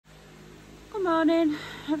Good morning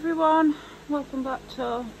everyone, welcome back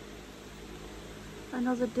to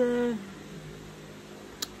another day.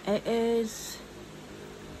 It is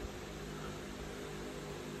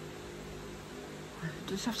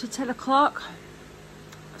just after 10 o'clock.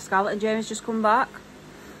 Scarlett and Jamie's just come back.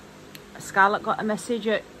 Scarlett got a message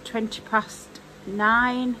at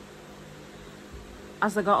 9:20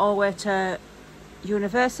 as they got all the way to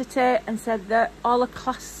university and said that all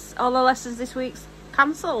the lessons this week's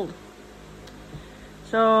cancelled.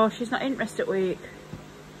 So she's not interested week.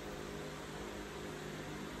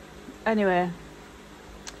 Anyway,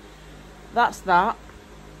 that's that.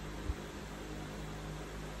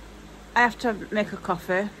 I have to make a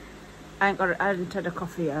coffee. I haven't had a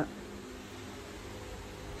coffee yet.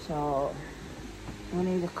 So we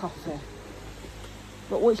need a coffee.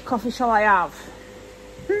 But which coffee shall I have?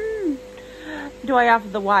 Do I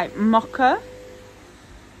have the white mocha?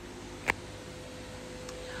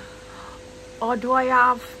 Or do I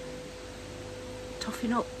have toffee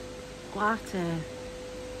nut latte?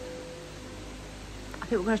 I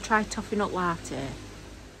think we're going to try toffee nut latte.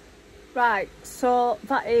 Right, so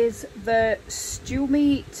that is the stew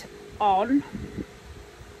meat on.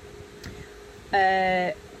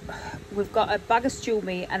 We've got a bag of stew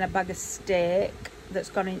meat and a bag of steak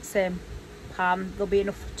that's gone in the same pan. There'll be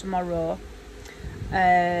enough for tomorrow.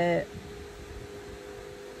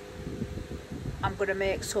 I'm going to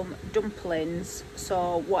make some dumplings,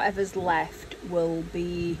 so whatever's left will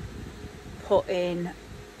be put in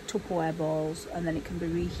Tupperware bowls and then it can be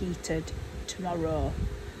reheated tomorrow.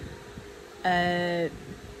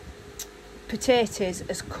 Potatoes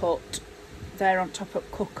is cut, they're on top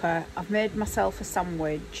of cooker. I've made myself a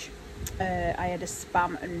sandwich. I had a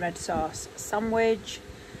spam and red sauce sandwich,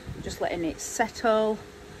 just letting it settle,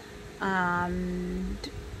 and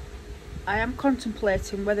I am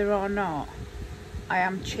contemplating whether or not I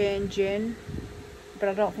am changing, but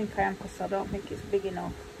I don't think I am because I don't think it's big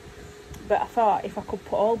enough. But I thought if I could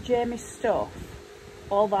put all Jamie's stuff,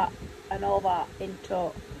 all that and all that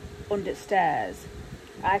into under stairs,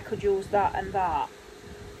 I could use that and that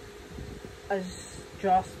as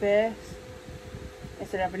drawer space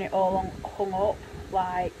instead of having it all hung up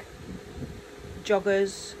like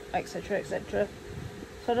joggers, etc, etc.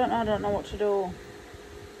 So I don't know what to do.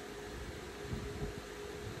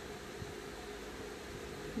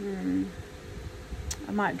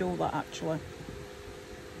 I might do that actually.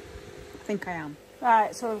 I think I am.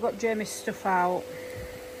 Right, so we've got Jamie's stuff out.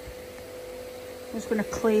 I'm just going to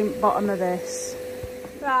clean bottom of this.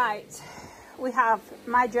 Right, we have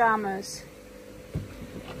my pyjamas,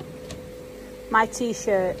 my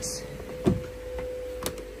t-shirts,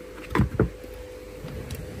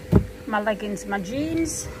 my leggings, my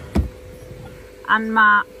jeans, and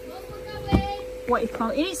my, what you call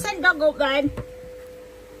it? You need to send dog up then.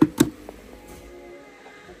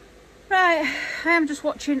 Right, I am just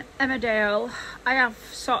watching Emmerdale. I have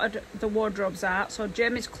sorted the wardrobes out. So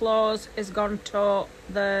Jamie's clothes is gone to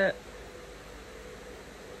the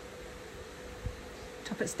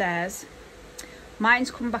top of stairs.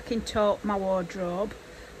 Mine's come back into my wardrobe.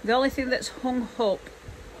 The only thing that's hung up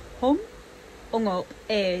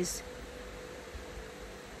is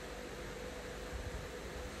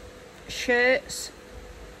shirts,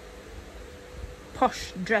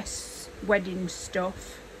 posh dress, wedding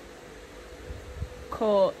stuff,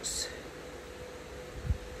 coats,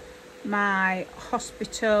 my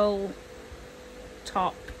hospital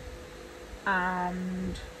top,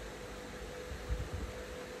 and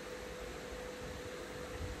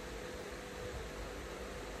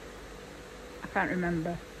I can't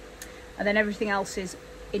remember, and then everything else is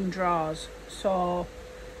in drawers. So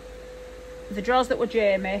the drawers that were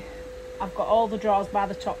Jamie, I've got all the drawers by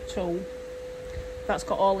the top too. That's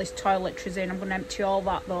got all his toiletries in. I'm going to empty all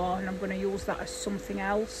that though, and I'm going to use that as something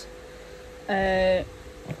else. I'm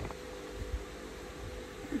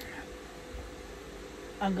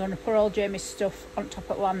going to put all Jamie's stuff on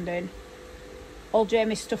top at landing. All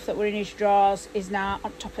Jamie's stuff that were in his drawers is now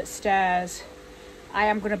on top at stairs. I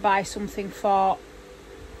am going to buy something for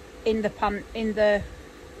in the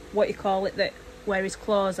what you call it, that where his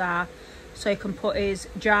clothes are, so he can put his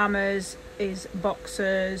pyjamas, his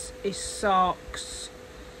boxers, his socks,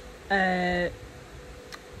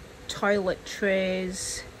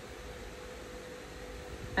 toiletries,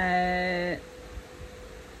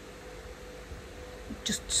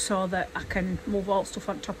 just so that I can move all stuff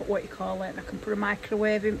on top of what you call it, and I can put a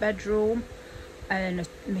microwave in bedroom and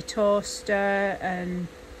my toaster and,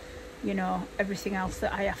 you know, everything else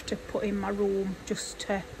that I have to put in my room just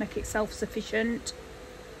to make it self-sufficient.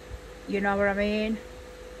 You know what I mean?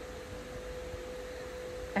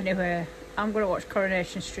 Anyway, I'm going to watch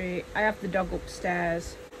Coronation Street. I have the dog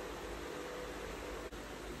upstairs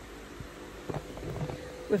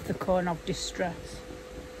with the cone of distress.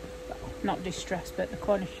 Well, not distress, but the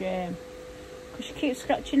cone of shame. Because she keeps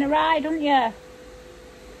scratching her eye, don't you?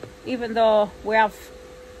 Even though we have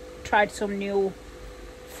tried some new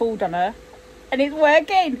food on her. And it's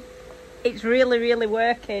working. It's really, really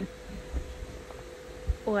working.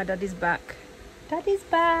 Oh, Daddy's back. Daddy's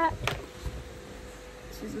back.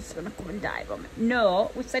 She's just going to come and dive on me.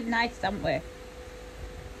 No, we said nice, haven't we?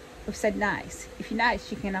 We've said nice. If you're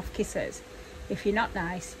nice, you can have kisses. If you're not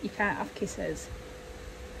nice, you can't have kisses.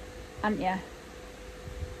 Haven't you?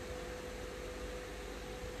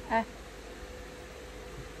 Eh?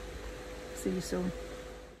 See you soon.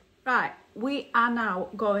 Right, we are now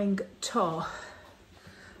going to... I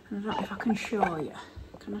don't know if I can show you.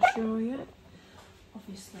 Can I show you?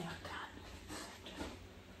 Obviously I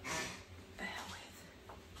can. Bear with.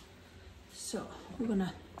 So, we're going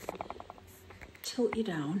to tilt you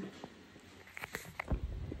down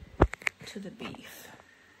to the beef.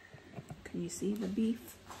 Can you see the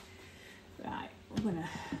beef? Right, we're going to...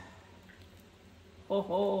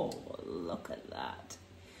 Oh, look at that.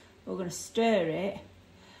 We're going to stir it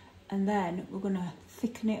and then we're going to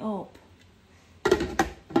thicken it up.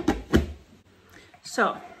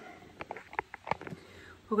 So,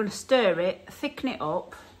 we're going to stir it, thicken it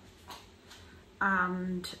up,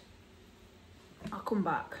 and I'll come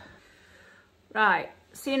back. Right,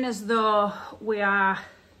 seeing as though we are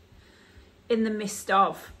in the midst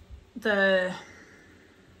of the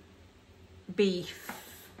beef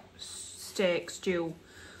steak stew,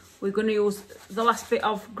 we're going to use the last bit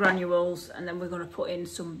of granules and then we're going to put in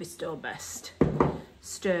some Bisto Best.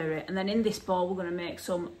 Stir it, and then in this bowl we're going to make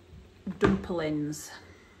some dumplings.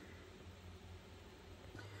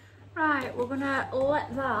 Right, we're going to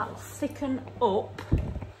let that thicken up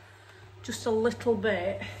just a little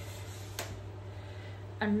bit,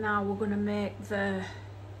 and now we're going to make the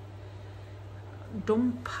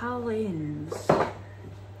dumplings.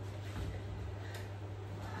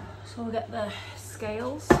 So we'll get the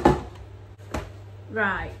scales.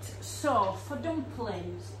 Right, so for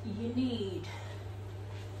dumplings you need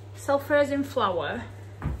self-raising flour.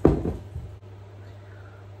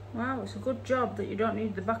 Wow, it's a good job that you don't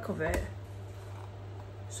need the back of it.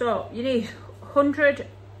 So you need 100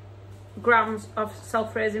 grams of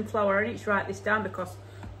self-raising flour. I need to write this down because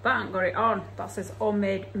that ain't got it on. That says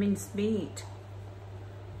homemade minced meat,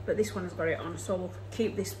 but this one's got it on, so we'll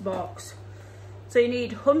keep this box. So you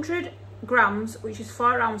need 100 grams, which is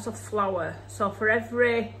 4 ounces of flour. So for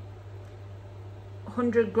every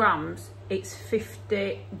 100 grams, it's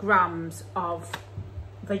 50 grams of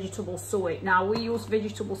vegetable suet. Now we use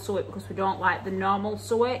vegetable suet because we don't like the normal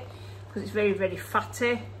suet because it's very, very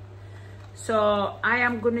fatty. So I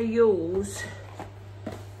am going to use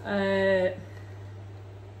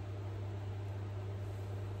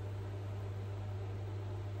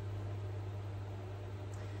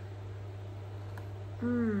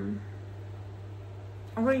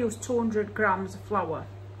I'm going to use 200 grams of flour,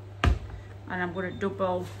 and I'm going to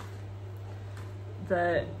double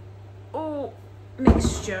the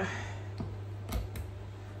mixture.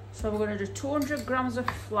 So we're going to do 200 grams of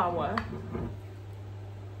flour,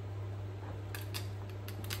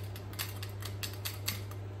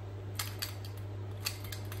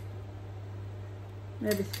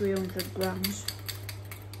 maybe 300 grams.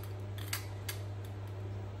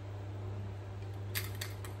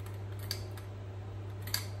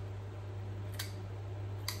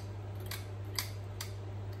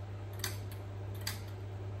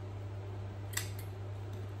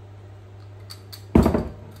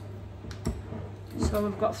 So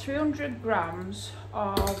we've got 300 grams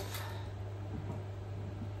of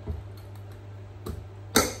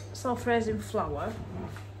self-raising flour,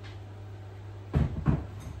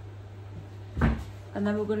 and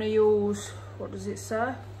then we're going to use, what does it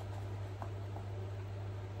say?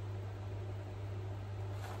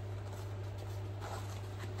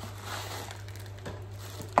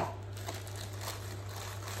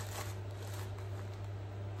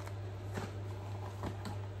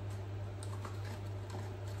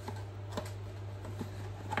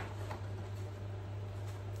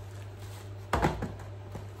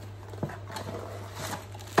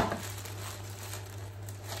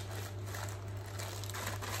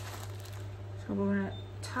 So we're going to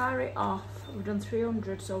tare it off. We've done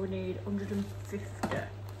 300, so we need 150.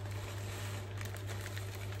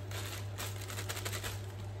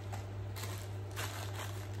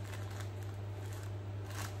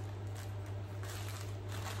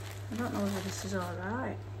 I don't know whether this is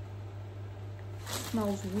alright. It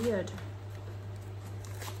smells weird.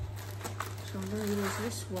 I'm going to use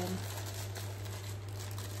this one.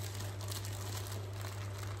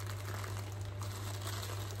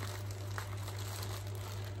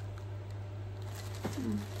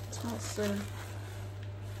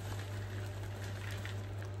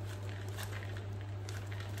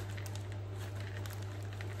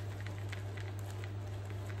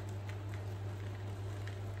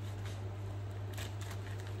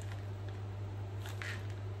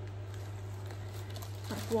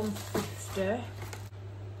 That's £1.50.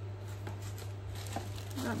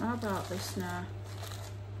 I don't know about this now.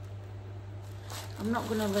 I'm not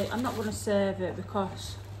gonna save it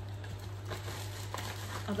because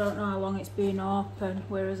I don't know how long it's been open,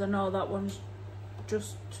 whereas I know that one's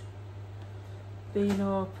just been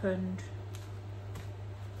opened.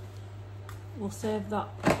 We'll save that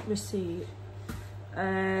receipt.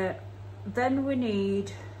 Then we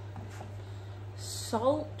need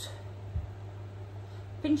salt,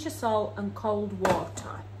 pinch of salt and cold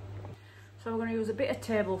water. So we're going to use a bit of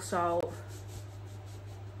table salt,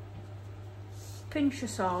 pinch of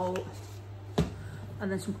salt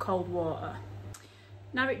and then some cold water.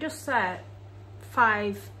 Now it does say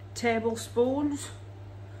 5 tablespoons,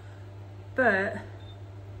 but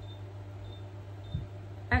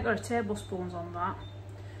I ain't got a tablespoons on that.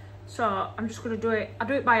 So I'm just going to do it, I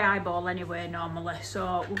do it by eyeball anyway normally,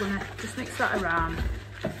 so we're going to just mix that around,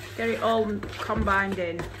 get it all combined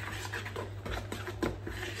in.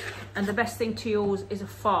 And the best thing to use is a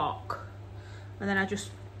fork, and then I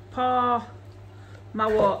just pour my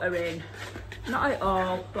water in, not at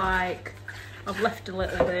all, like I've left a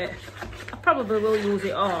little bit. I probably will use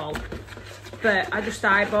it all, but I just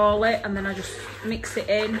eyeball it and then I just mix it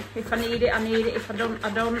in. If I need it, I need it. If I don't, I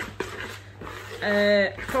don't.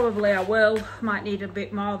 Probably I will. Might need a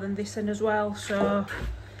bit more than this in as well. So,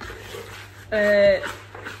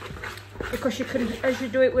 because you can, as you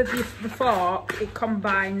do it with the fork, it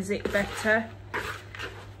combines it better.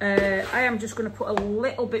 I am just going to put a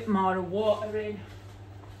little bit more of water in.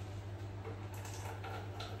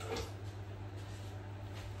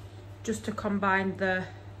 Just to combine the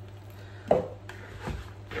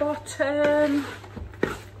bottom,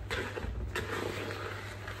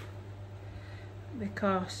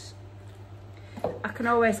 because I can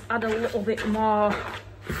always add a little bit more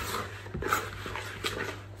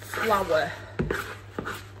flour.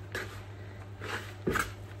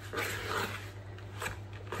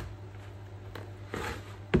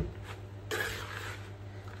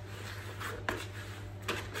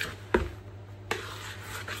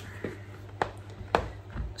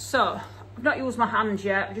 So, I've not used my hands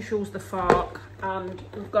yet, I've just used the fork and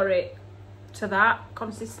we've got it to that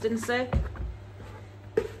consistency.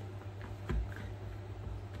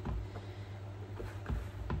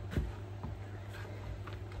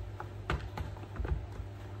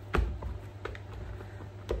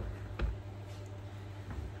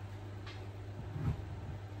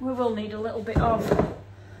 We will need a little bit of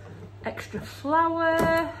extra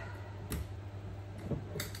flour.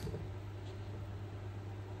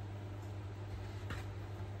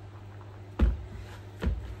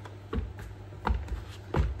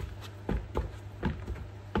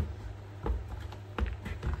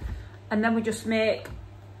 And then we just make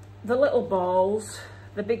the little balls,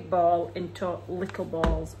 the big ball into little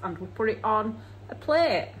balls, and we put it on a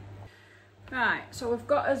plate. Right, so we've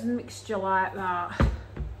got a mixture like that.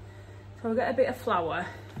 So we get a bit of flour,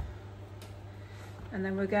 and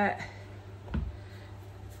then we get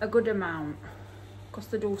a good amount, because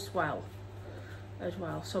they do swell as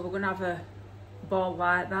well. So we're gonna have a ball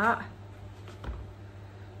like that,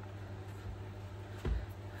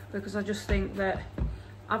 because I just think that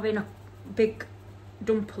having a big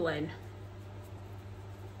dumpling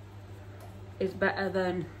is better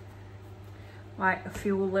than like a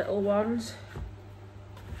few little ones.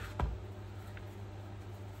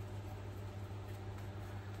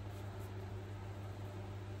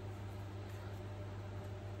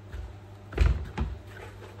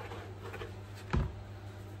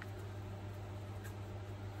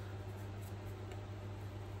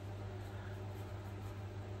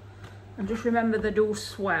 And just remember they do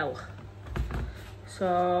swell.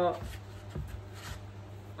 So,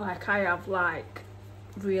 like I have like,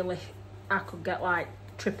 really, I could get like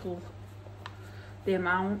triple the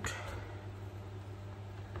amount.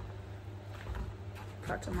 In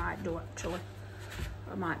fact, I might do actually.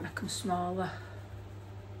 I might make them smaller.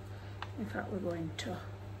 In fact, we're going to.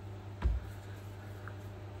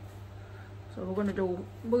 So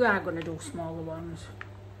we are gonna do smaller ones,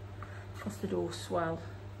 because they do swell.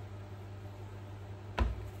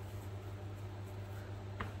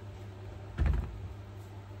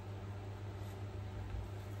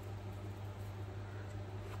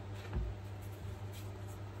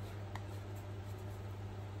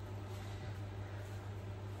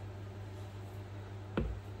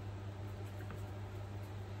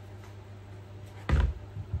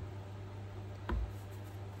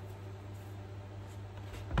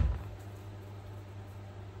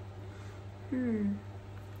 In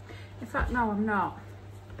fact, no, I'm not.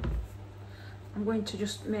 I'm going to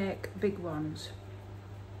just make big ones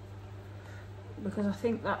because I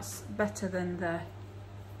think that's better than the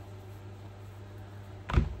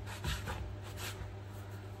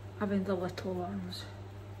having the little ones.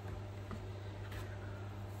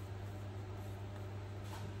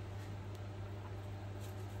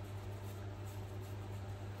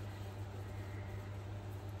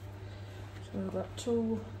 So we've got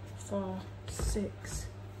 2, 4, 6,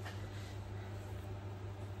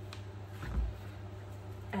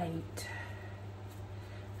 8.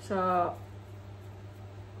 So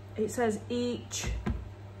it says each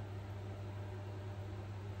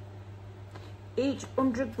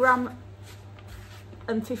 100 gram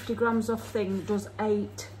and 50 grams of thing does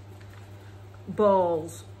 8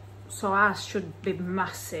 balls. So ours should be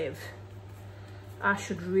massive. I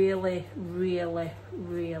should really, really,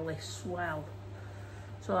 really swell.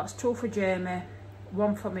 So that's 2 for Jamie,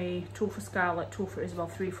 1 for me, 2 for Scarlett, 2 for Isabel,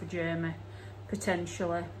 3 for Jamie,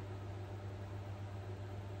 potentially.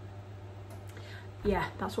 Yeah,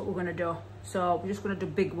 that's what we're gonna do. So we're just gonna do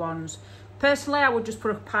big ones. Personally, I would just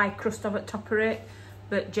put a pie crust over the top of it,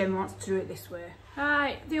 but Jamie wants to do it this way.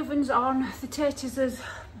 Right, the oven's on, the taters is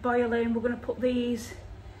boiling. We're gonna put these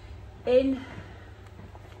in.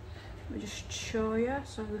 Let me just show you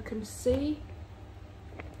so we can see.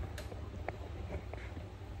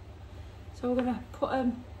 So we're gonna put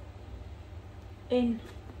them in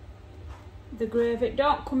the gravy.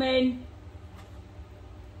 Don't come in.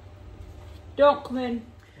 Don't come in.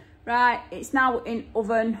 Right, it's now in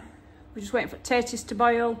oven. We're just waiting for potatoes to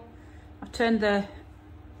boil. I've turned the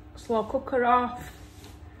slow cooker off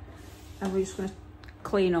and we're just gonna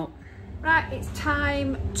clean up. Right, it's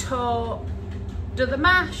time to do the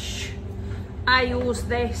mash. I use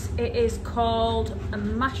this, it is called a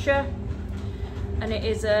masher and it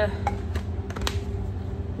is a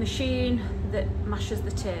machine that mashes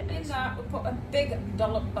the taters. In that we put a big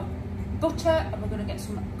dollop of butter and we're going to get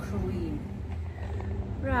some cream.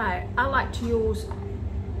 Right, I like to use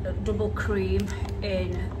double cream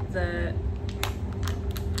in the,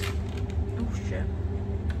 oh shit.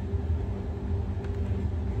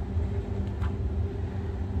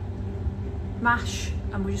 Mash,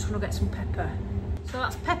 and we're just going to get some pepper. So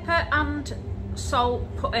that's pepper and salt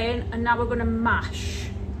put in, and now we're going to mash.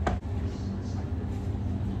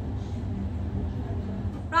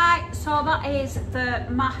 Right, so that is the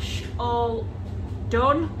mash all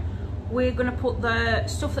done. We're going to put the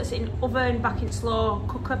stuff that's in oven back in slow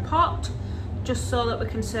cooker pot, just so that we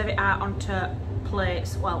can serve it out onto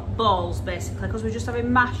plates, well, bowls basically, because we're just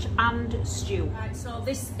having mash and stew. Right, so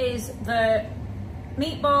this is the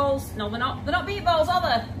meatballs. No, they're not meatballs, are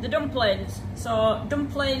they? The dumplings. So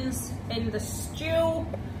dumplings in the stew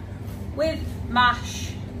with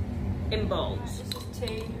mash in bowls. Right, this is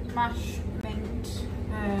tea, mash, mint,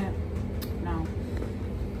 no,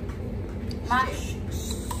 mash,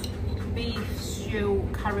 beef, stew,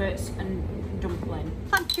 carrots and dumpling.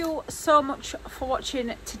 Thank you so much for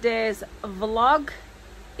watching today's vlog.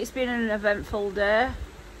 It's been an eventful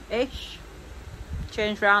day-ish.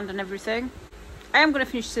 Changed around and everything. I am going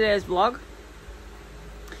to finish today's vlog.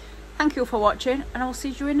 Thank you for watching and I'll see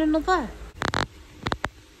you in another.